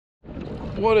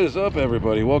What is up,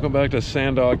 everybody? Welcome back to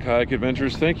Sand Dog Kayak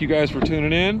Adventures. Thank you guys for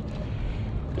tuning in.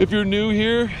 If you're new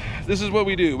here, this is what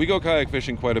we do. We go kayak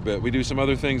fishing quite a bit. We do some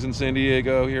other things in San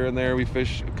Diego here and there. We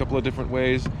fish a couple of different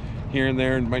ways here and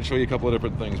there and might show you a couple of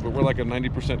different things, but we're like a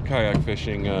 90% kayak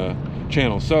fishing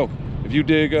channel. So if you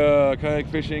dig kayak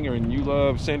fishing and you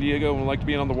love San Diego and like to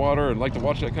be on the water and like to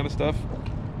watch that kind of stuff,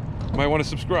 you might want to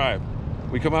subscribe.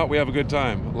 We come out, we have a good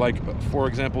time. Like, for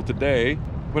example, today,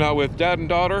 went out with Dad and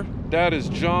daughter. Dad is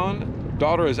John,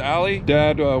 daughter is Allie.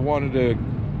 Dad wanted to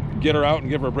get her out and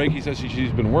give her a break. He says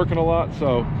she's been working a lot,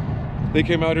 so they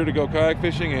came out here to go kayak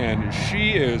fishing, and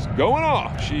she is going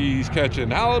off. She's catching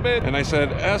halibut, and I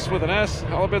said S with an S,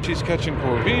 halibut. She's catching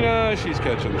corvina, she's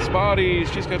catching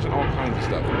spotties, she's catching all kinds of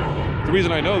stuff. The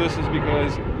reason I know this is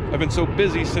because I've been so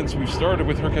busy since we've started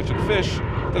with her catching fish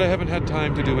that I haven't had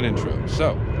time to do an intro.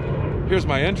 So here's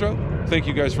my intro. Thank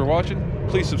you guys for watching.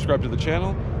 Please subscribe to the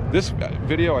channel. This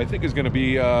video, I think, is going to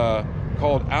be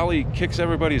called Allie Kicks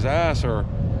Everybody's Ass, or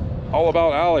all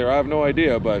about Allie, or I have no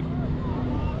idea, but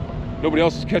nobody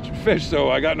else is catching fish,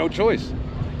 so I got no choice.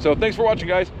 So thanks for watching,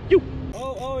 guys. You.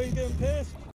 Oh, he's getting pissed.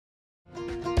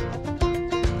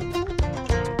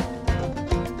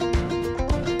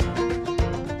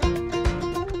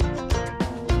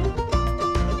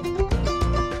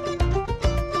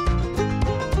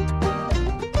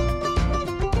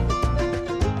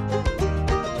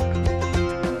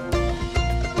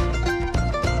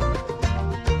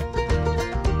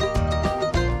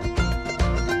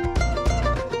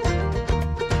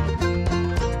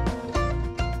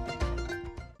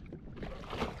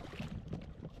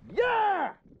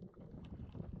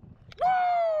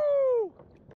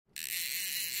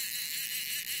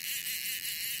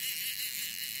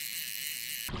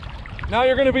 Now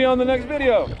you're gonna be on the next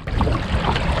video.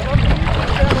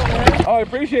 Oh, I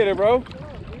appreciate it, bro. We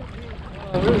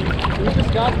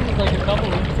just got these like a couple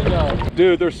weeks ago.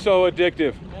 Dude, they're so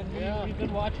addictive. And we've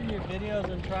been watching your videos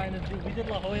and trying to do. We did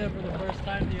La Jolla for the first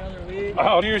time the other week.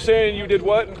 Oh, you're saying you did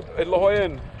what at La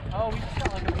Jolla? Oh, we just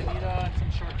got like a bonito and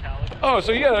some short caliber. Oh,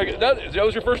 so yeah, that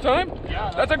was your first time?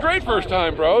 Yeah. That's a great first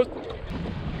time, bro.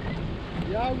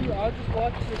 Yeah, I just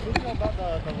watched your video about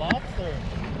the lobster.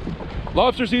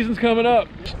 Lobster season's coming up.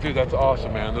 Dude, that's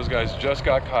awesome, man. Those guys just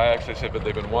got kayaks. They said, but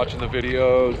they've been watching the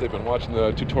videos. They've been watching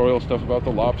the tutorial stuff about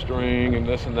the lobstering and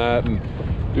this and that. And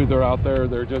dude, they're out there.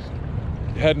 They're just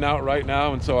heading out right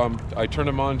now. And so I turned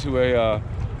them on to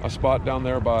a spot down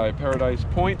there by Paradise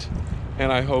Point.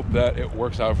 And I hope that it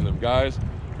works out for them. Guys,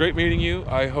 great meeting you.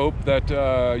 I hope that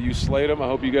you slayed them. I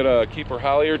hope you get a keeper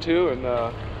halie or two. And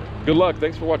good luck.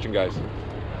 Thanks for watching, guys.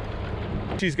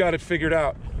 She's got it figured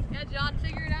out. Yeah, John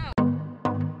figured it out.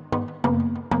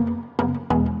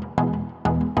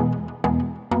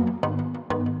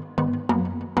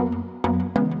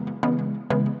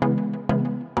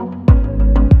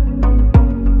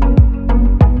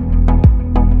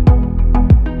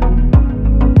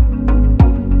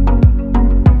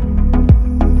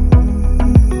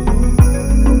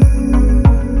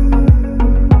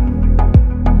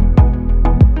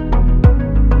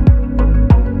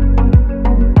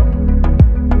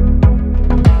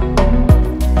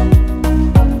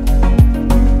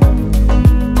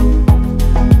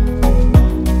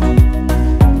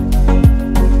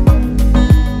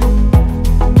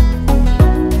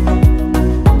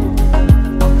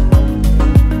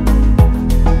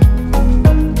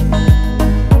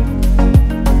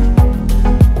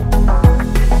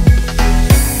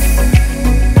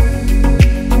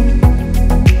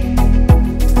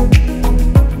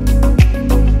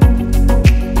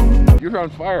 On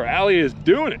fire. Allie is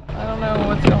doing it. I don't know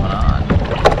what's going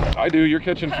on. I do. You're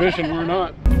catching fish and we're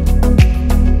not.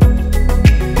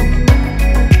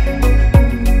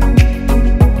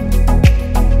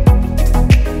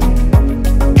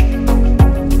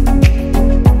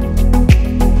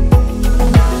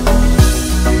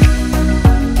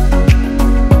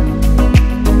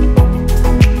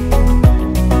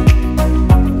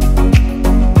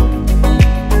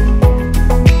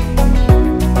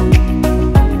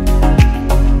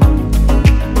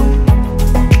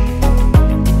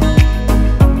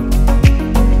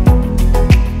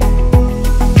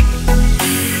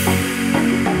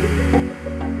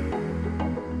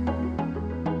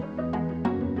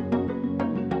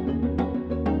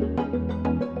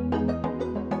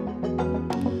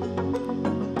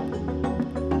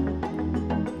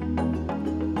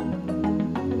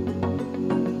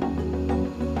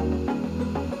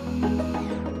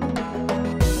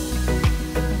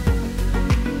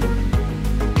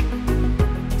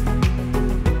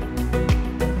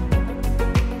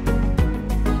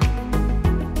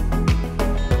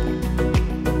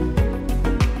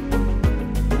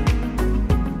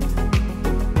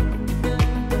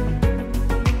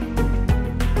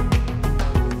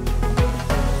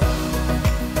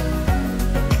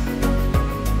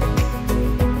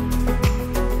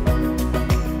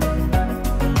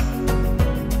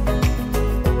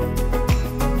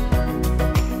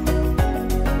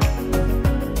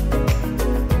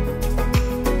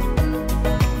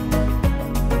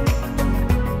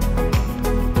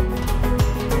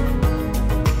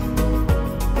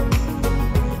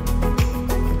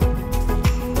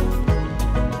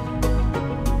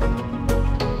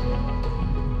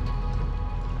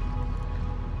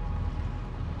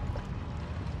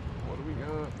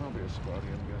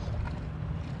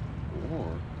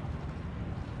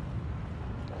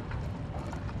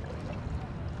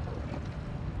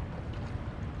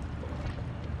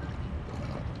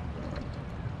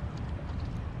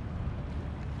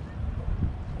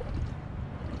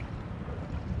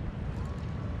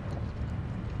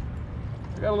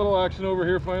 Got a little action over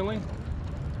here finally.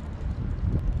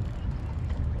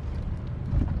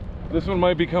 This one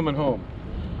might be coming home.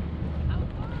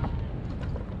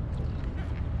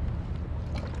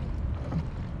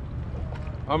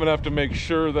 I'm gonna have to make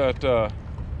sure that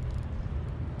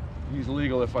he's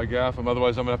legal if I gaff him.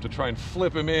 Otherwise, I'm gonna have to try and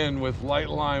flip him in with light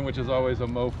line, which is always a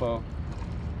mofo.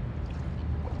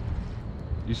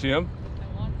 You see him?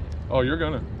 I want to. Oh, you're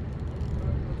gonna.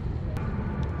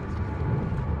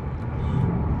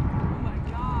 Oh my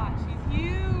gosh, he's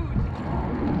huge.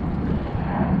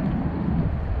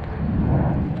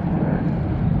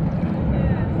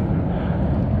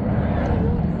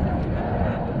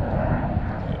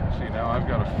 See, now I've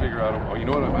got to figure out. Oh, you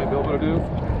know what I might be able to do?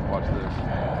 Watch this.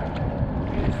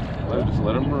 Just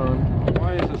let him run.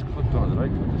 Why is this clipped on? Did I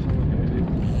clip this on like an idiot?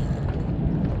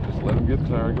 Just let him get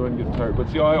tired. Go ahead and get tired. But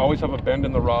see, I always have a bend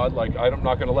in the rod. Like I'm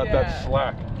not going to let that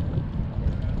slack.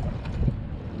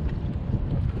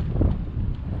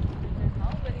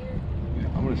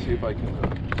 I'm going to see if I can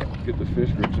get the fish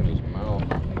grips in his mouth,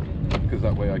 because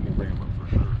that way I can bring him up for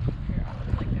sure.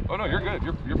 Oh no, you're good.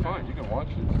 You're fine. You can watch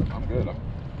it. I'm good.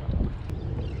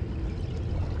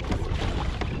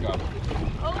 Got it.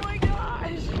 Oh my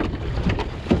gosh.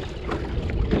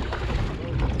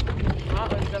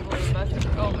 That was definitely the best.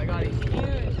 Oh my god, he's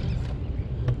huge.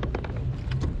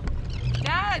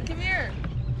 Dad, come here.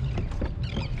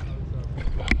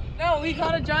 No, we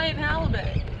caught a giant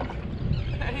halibut.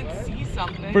 I didn't see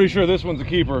something. Pretty sure this one's a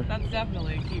keeper. That's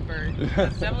definitely a keeper.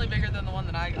 That's definitely bigger than the one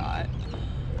that I got.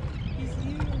 He's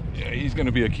huge. Yeah, he's going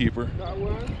to be a keeper. Got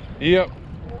one? Yep.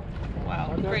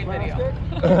 Wow, great video.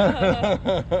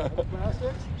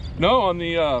 Plastics? No, on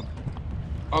the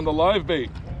live bait.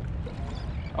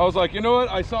 I was like, you know what?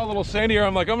 I saw a little sandy here.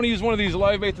 I'm like, I'm going to use one of these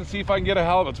live baits and see if I can get a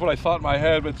halibut. That's what I thought in my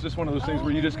head, but it's just one of those things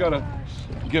where you just got to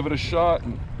give it a shot.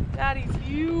 And... Daddy's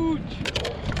huge.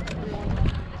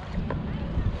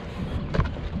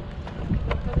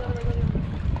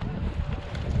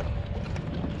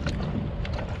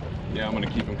 Yeah, I'm going to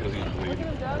keep him because he's bleeding.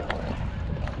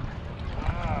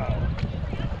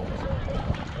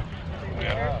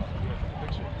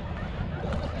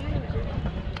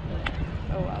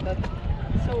 Oh wow, that's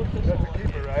so efficient. That's a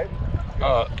keeper, right?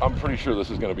 I'm pretty sure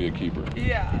this is going to be a keeper.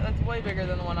 Yeah, that's way bigger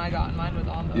than the one I got, and mine was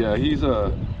on those. Yeah, he's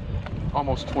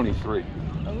almost 23.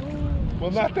 Oh,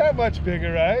 Well, not that much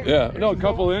bigger, right? Yeah, no, a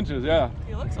couple inches, yeah.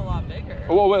 he looks a lot bigger.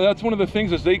 Well, that's one of the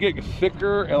things is they get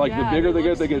thicker, and like Yeah, the bigger he they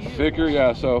get looks thicker. huge.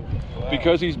 Yeah, so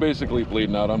because he's basically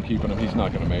bleeding out, I'm keeping him. He's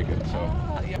not going to make it. So,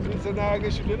 Yeah. So now I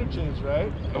guess you interchange,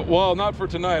 right? well, not for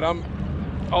tonight.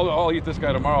 I'll eat this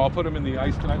guy tomorrow. I'll put him in the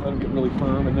ice tonight, let him get really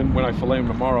firm, and then when I fillet him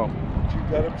tomorrow, You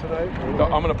got him tonight? no,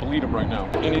 I'm going to bleed him right now.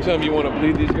 Anytime you want to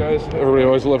bleed these guys, everybody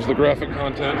always loves the graphic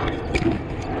content.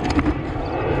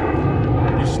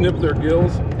 You snip their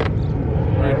gills,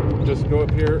 right? Just go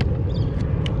up here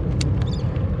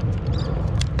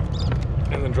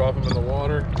and then drop them in the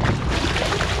water,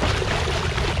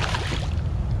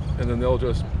 and then they'll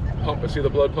just pump. See the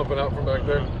blood pumping out from back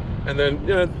there, and then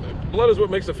blood is what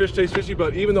makes the fish taste fishy.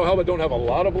 But even though halibut don't have a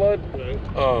lot of blood,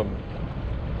 Right.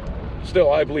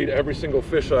 Still I bleed every single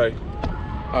fish I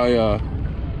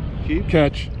Keep?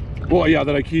 catch. Well, yeah,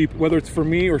 that I keep, whether it's for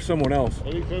me or someone else.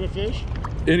 Any kind of fish?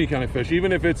 Any kind of fish,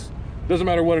 even if it's, doesn't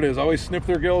matter what it is. I always snip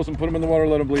their gills and put them in the water,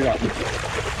 let them bleed out.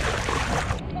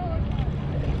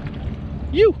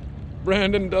 You,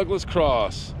 Brandon Douglas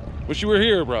Cross. Wish you were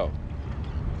here, bro.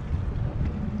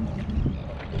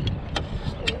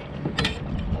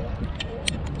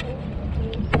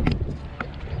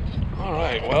 All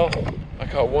right, well, I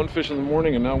caught one fish in the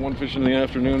morning and now one fish in the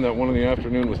afternoon. That one in the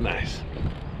afternoon was nice.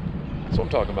 That's what I'm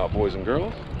talking about, boys and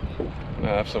girls. I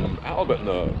have some halibut in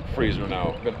the freezer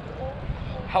now. Been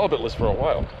halibutless for a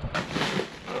while.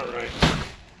 All right.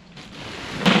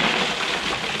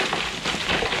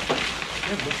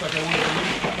 It looks like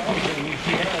I was gonna need 2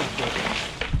 hands, but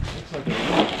looks like I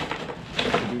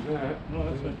can do that. No,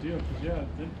 that's my deal, because yeah,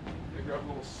 then I grab a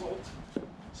little salt.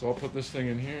 So I'll put this thing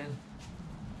in here.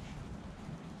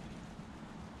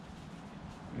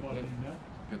 you want a new net?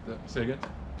 Get that. Say again.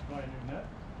 You want a new net?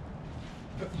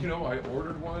 You know, I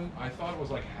ordered one. I thought it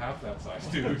was like half that size,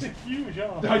 dude. It's huge,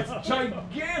 huh? It's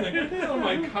gigantic. I put it on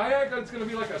my kayak. It's gonna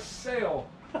be like a sail.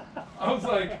 I was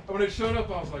like, when it showed up,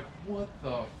 I was like, what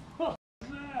the fuck?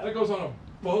 That goes on a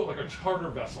boat, like a charter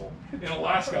vessel in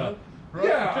Alaska.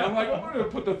 Yeah, I'm like, I'm gonna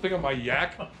put the thing on my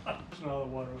yak. There's no other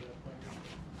water with it.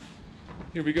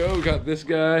 Here we go. We got this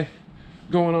guy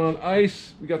going on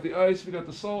ice. We got the ice. We got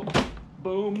the salt.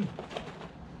 Boom.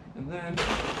 And then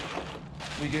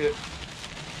we get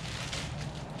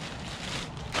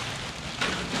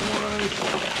more ice.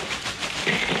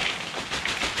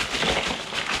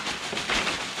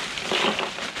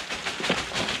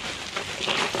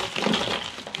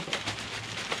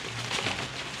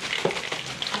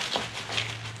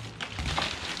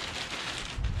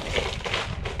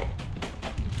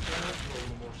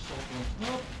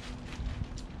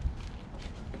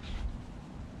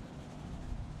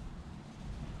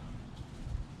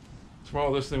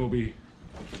 Tomorrow this thing will be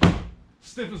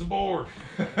stiff as a board.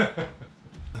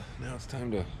 Now it's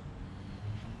time to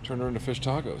turn her into fish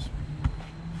tacos.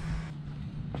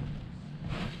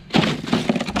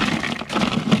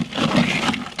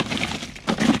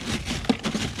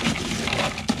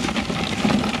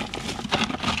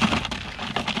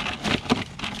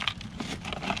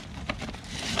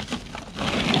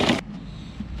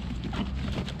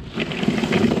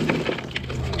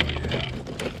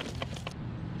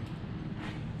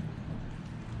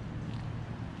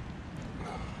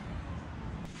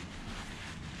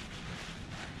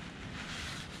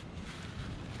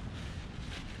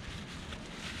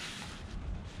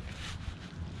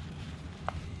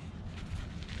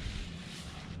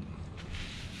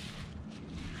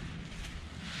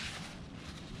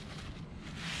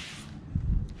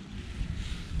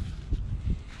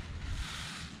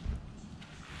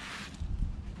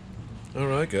 All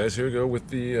right, guys, here we go with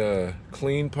the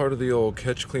clean part of the old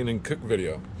catch, clean, and cook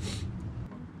video.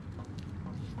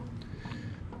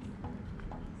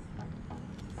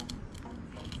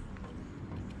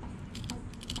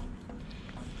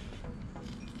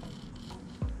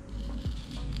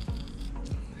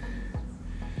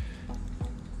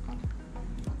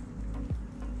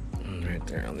 Right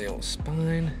there on the old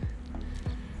spine.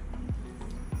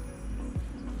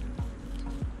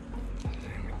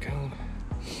 There we go.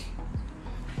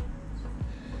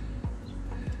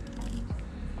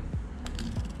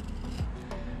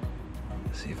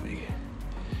 See if we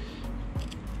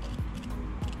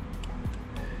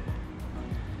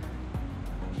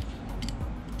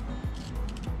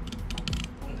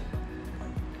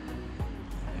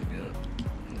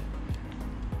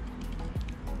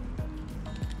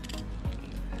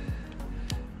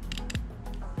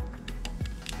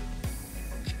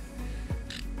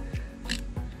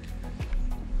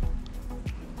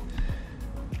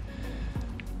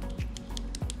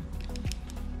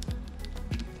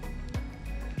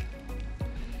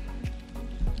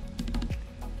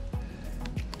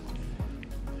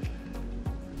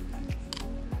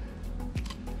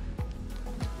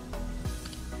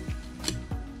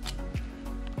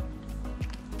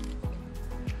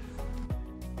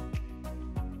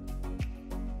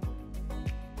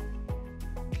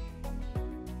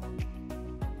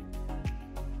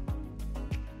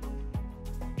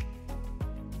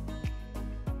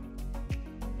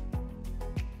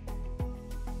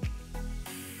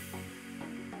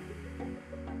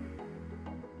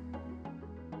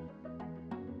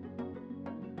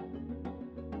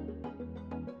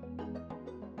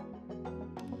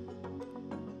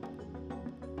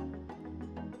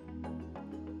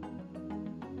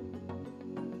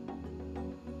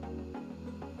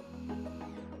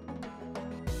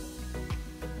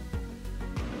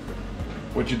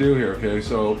what you do here, okay?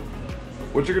 So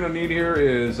what you're gonna need here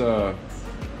is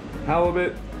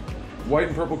halibut, white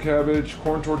and purple cabbage,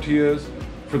 corn tortillas.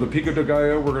 For the pico de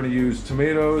gallo, we're gonna use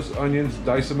tomatoes, onions,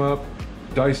 dice them up,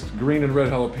 diced green and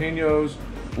red jalapenos.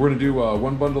 We're gonna do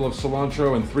 1 bundle of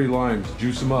cilantro and 3 limes,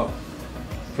 juice them up.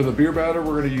 For the beer batter,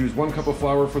 we're gonna use 1 cup of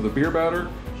flour for the beer batter,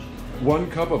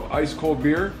 1 cup of ice cold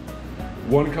beer,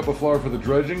 1 cup of flour for the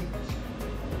dredging,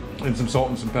 and some salt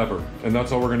and some pepper. And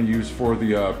that's all we're gonna use for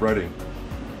the breading.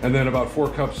 And then about 4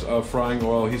 cups of frying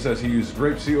oil. He says he used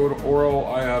grapeseed oil,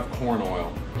 I have corn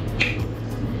oil.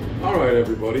 All right,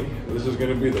 everybody, this is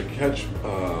gonna be the catch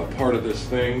part of this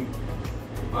thing.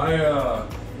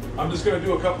 I'm just gonna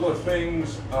do a couple of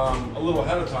things a little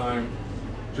ahead of time,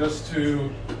 just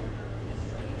to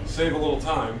save a little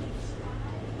time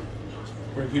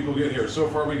when people get here. So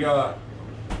far we got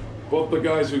both the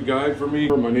guys who guide for me.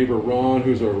 My neighbor Ron,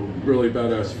 who's a really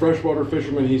badass freshwater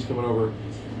fisherman, he's coming over.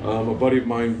 A buddy of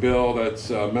mine, Bill, that's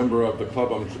a member of the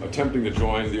club I'm attempting to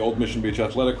join, the Old Mission Beach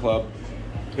Athletic Club.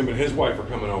 Him and his wife are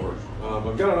coming over.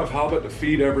 I've got enough halibut to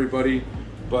feed everybody,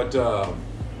 but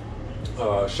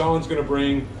Sean's gonna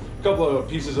bring a couple of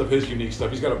pieces of his unique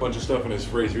stuff. He's got a bunch of stuff in his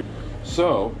freezer.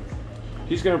 So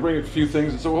he's gonna bring a few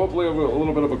things, so hopefully have a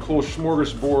little bit of a cool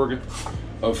smorgasbord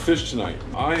of fish tonight.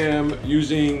 I am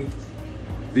using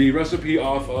the recipe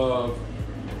off of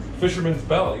Fisherman's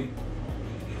Belly,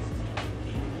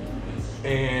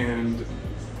 and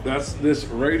that's this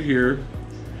right here.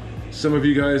 Some of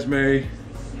you guys may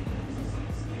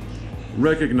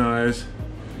recognize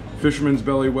Fisherman's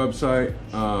Belly website,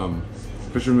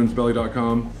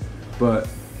 fishermansbelly.com, but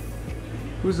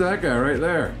who's that guy right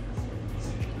there?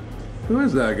 Who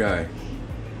is that guy?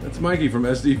 That's Mikey from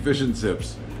SD Fish and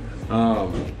Sips.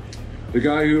 The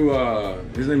guy who,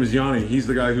 his name is Yanni, he's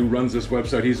the guy who runs this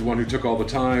website. He's the one who took all the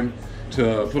time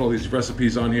to put all these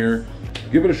recipes on here.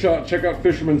 Give it a shot. Check out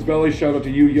Fisherman's Belly. Shout out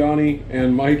to you, Yanni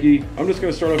and Mikey. I'm just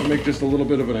gonna start off and make just a little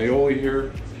bit of an aioli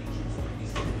here.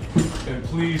 And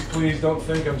please, please don't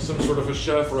think I'm some sort of a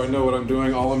chef or I know what I'm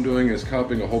doing. All I'm doing is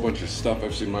copying a whole bunch of stuff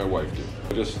I've seen my wife do.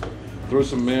 I just throw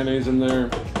some mayonnaise in there.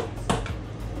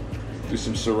 Do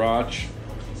some sriracha.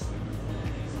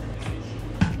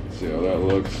 See how that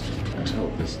looks.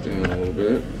 Tilt this down a little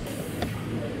bit.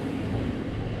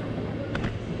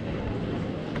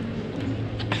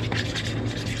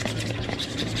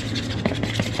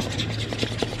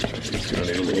 It's gonna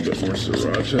need a little bit more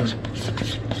sriracha.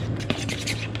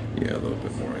 Yeah, a little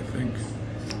bit more, I think.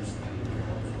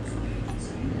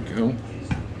 There we go.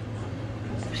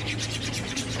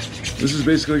 This is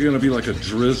basically gonna be like a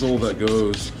drizzle that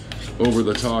goes over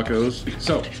the tacos.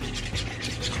 So,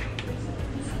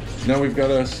 now we've got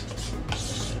us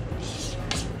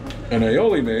an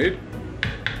aioli made.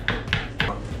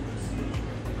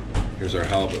 Here's our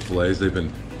halibut fillets. They've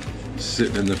been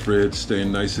sitting in the fridge,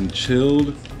 staying nice and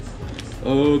chilled.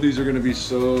 Oh, these are gonna be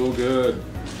so good.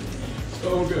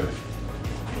 So good.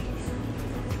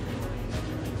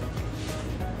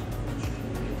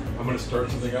 I'm gonna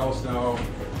start something else now.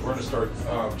 We're gonna start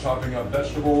chopping up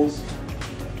vegetables.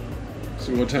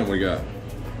 See what time we got.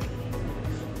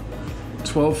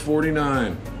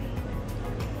 12:49.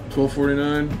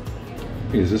 12:49.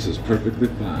 Yes, this is perfectly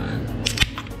fine.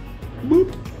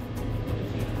 Boop.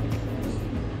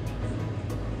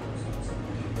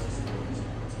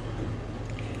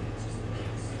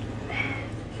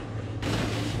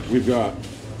 We've got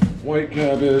white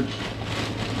cabbage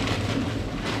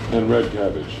and red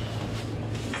cabbage.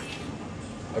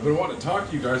 I've been wanting to talk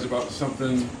to you guys about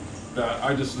something that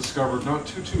I just discovered not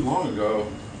too long ago.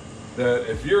 That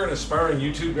if you're an aspiring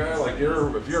YouTube guy, like if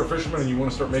you're a fisherman and you want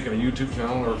to start making a YouTube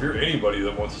channel, or if you're anybody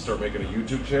that wants to start making a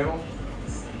YouTube channel,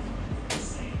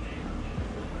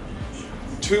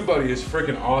 TubeBuddy is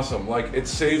freaking awesome. Like, it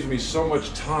saves me so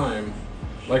much time.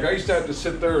 Like, I used to have to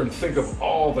sit there and think of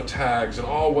all the tags and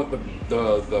all what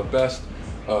the best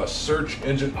search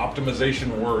engine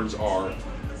optimization words are.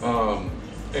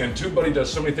 And TubeBuddy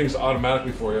does so many things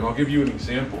automatically for you, and I'll give you an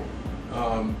example.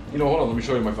 You know, hold on, let me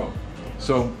show you my phone.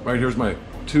 So, right here's my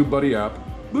TubeBuddy app.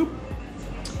 Boop.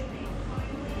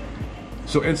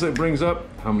 So instantly brings up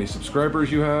how many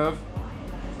subscribers you have,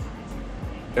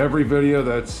 every video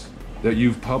that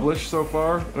you've published so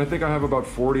far, and I think I have about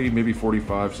 40, maybe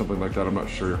 45, something like that, I'm not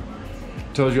sure.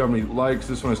 Tells you how many likes.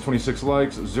 This one has 26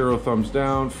 likes, 0 thumbs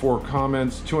down, 4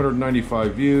 comments,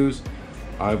 295 views.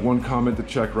 I have 1 comment to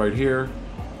check right here.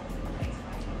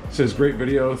 It says great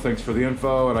video, thanks for the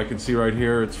info, and I can see right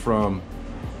here it's from,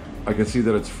 I can see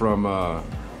that it's from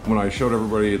when I showed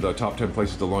everybody the top 10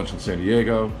 places to lunch in San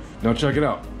Diego. Now check it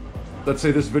out. Let's say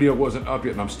this video wasn't up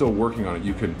yet and I'm still working on it.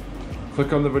 You can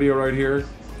click on the video right here,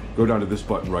 go down to this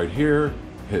button right here,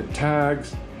 hit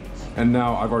tags, and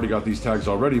now I've already got these tags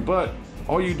already, but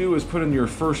all you do is put in your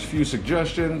first few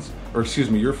suggestions, or excuse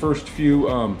me, your first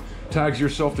few tags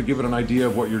yourself to give it an idea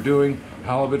of what you're doing.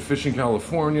 Halibut fishing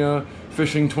California,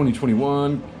 fishing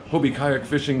 2021, Hobie kayak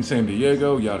fishing San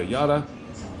Diego, yada yada.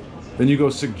 Then you go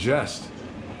suggest.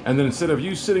 And then instead of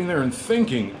you sitting there and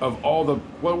thinking of all the,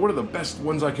 well, what are the best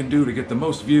ones I can do to get the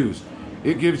most views?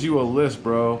 It gives you a list,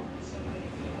 bro.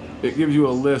 It gives you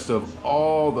a list of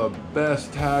all the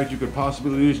best tags you could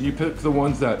possibly use. And you pick the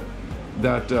ones that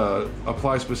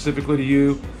apply specifically to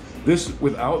you. This,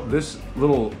 without this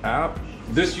little app,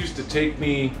 this used to take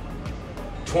me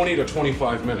 20 to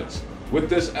 25 minutes. With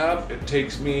this app, it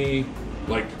takes me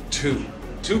like 2.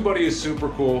 TubeBuddy is super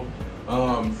cool.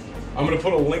 I'm gonna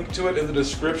put a link to it in the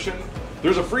description.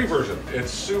 There's a free version.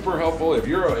 It's super helpful if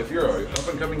you're an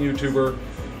up-and-coming YouTuber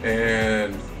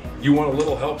and you want a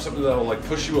little help, something that'll like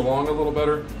push you along a little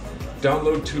better.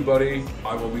 Download TubeBuddy.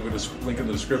 I will leave a link in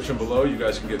the description below. You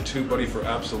guys can get TubeBuddy for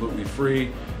absolutely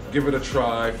free. Give it a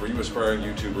try. For you aspiring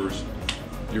YouTubers,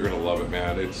 you're gonna love it,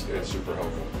 man. It's super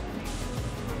helpful.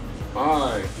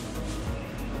 I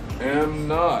am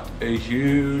not a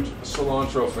huge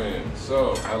cilantro fan,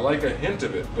 so I like a hint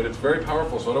of it, but it's very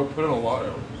powerful, so I don't put in a lot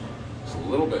of it. Just a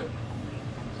little bit.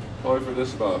 Probably for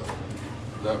this about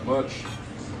that much.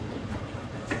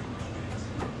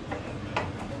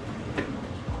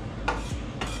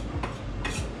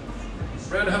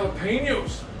 Red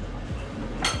jalapenos.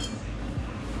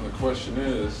 The question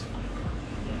is,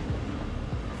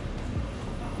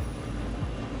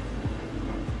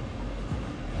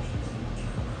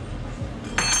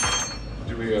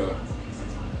 do we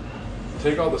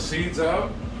take all the seeds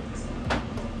out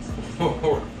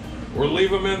or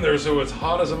leave them in there so it's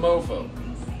hot as a mofo?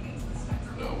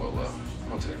 No, well,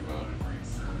 I'll take them out.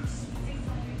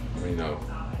 I mean, no.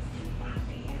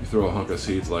 You throw a hunk of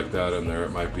seeds like that in there,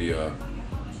 it might be,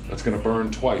 that's gonna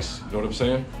burn twice. You know what I'm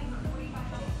saying?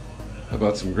 How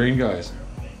about some green guys?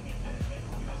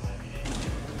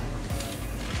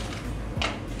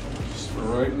 Just for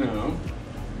right now,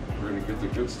 we're gonna get the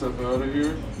good stuff out of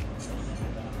here.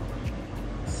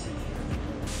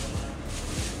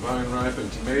 Vine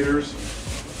ripened tomatoes.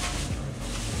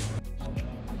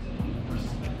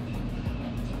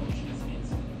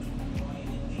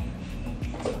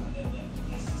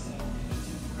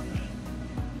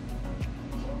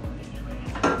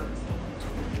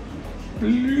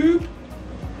 Bloop.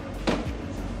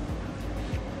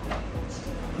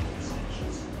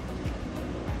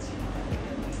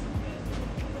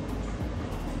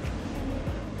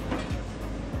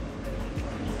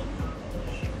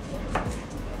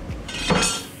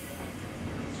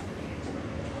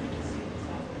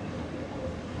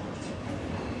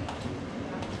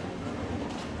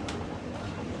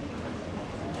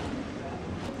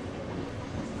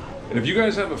 And if you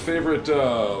guys have a favorite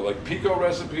like pico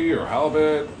recipe or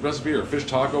halibut recipe or fish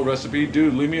taco recipe,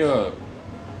 dude, leave me a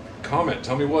comment.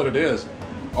 Tell me what it is.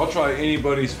 I'll try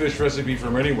anybody's fish recipe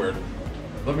from anywhere.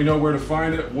 Let me know where to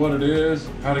find it, what it is,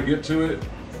 how to get to it.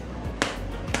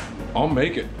 I'll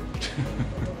make it.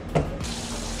 I'm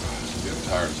getting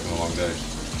tired, it's been a long day.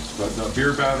 But the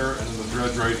beer batter and then the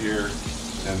dredge right here.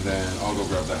 And then I'll go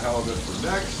grab the halibut for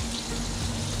next.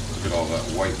 Look at all that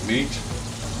white meat.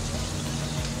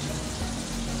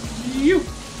 You.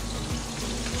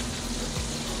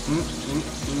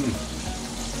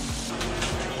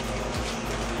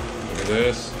 Look at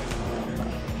this.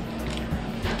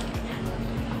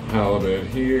 Halibut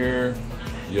here,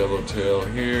 yellowtail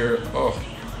here. Oh,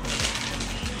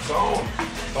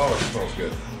 it smells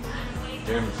good.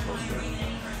 Damn, it smells good.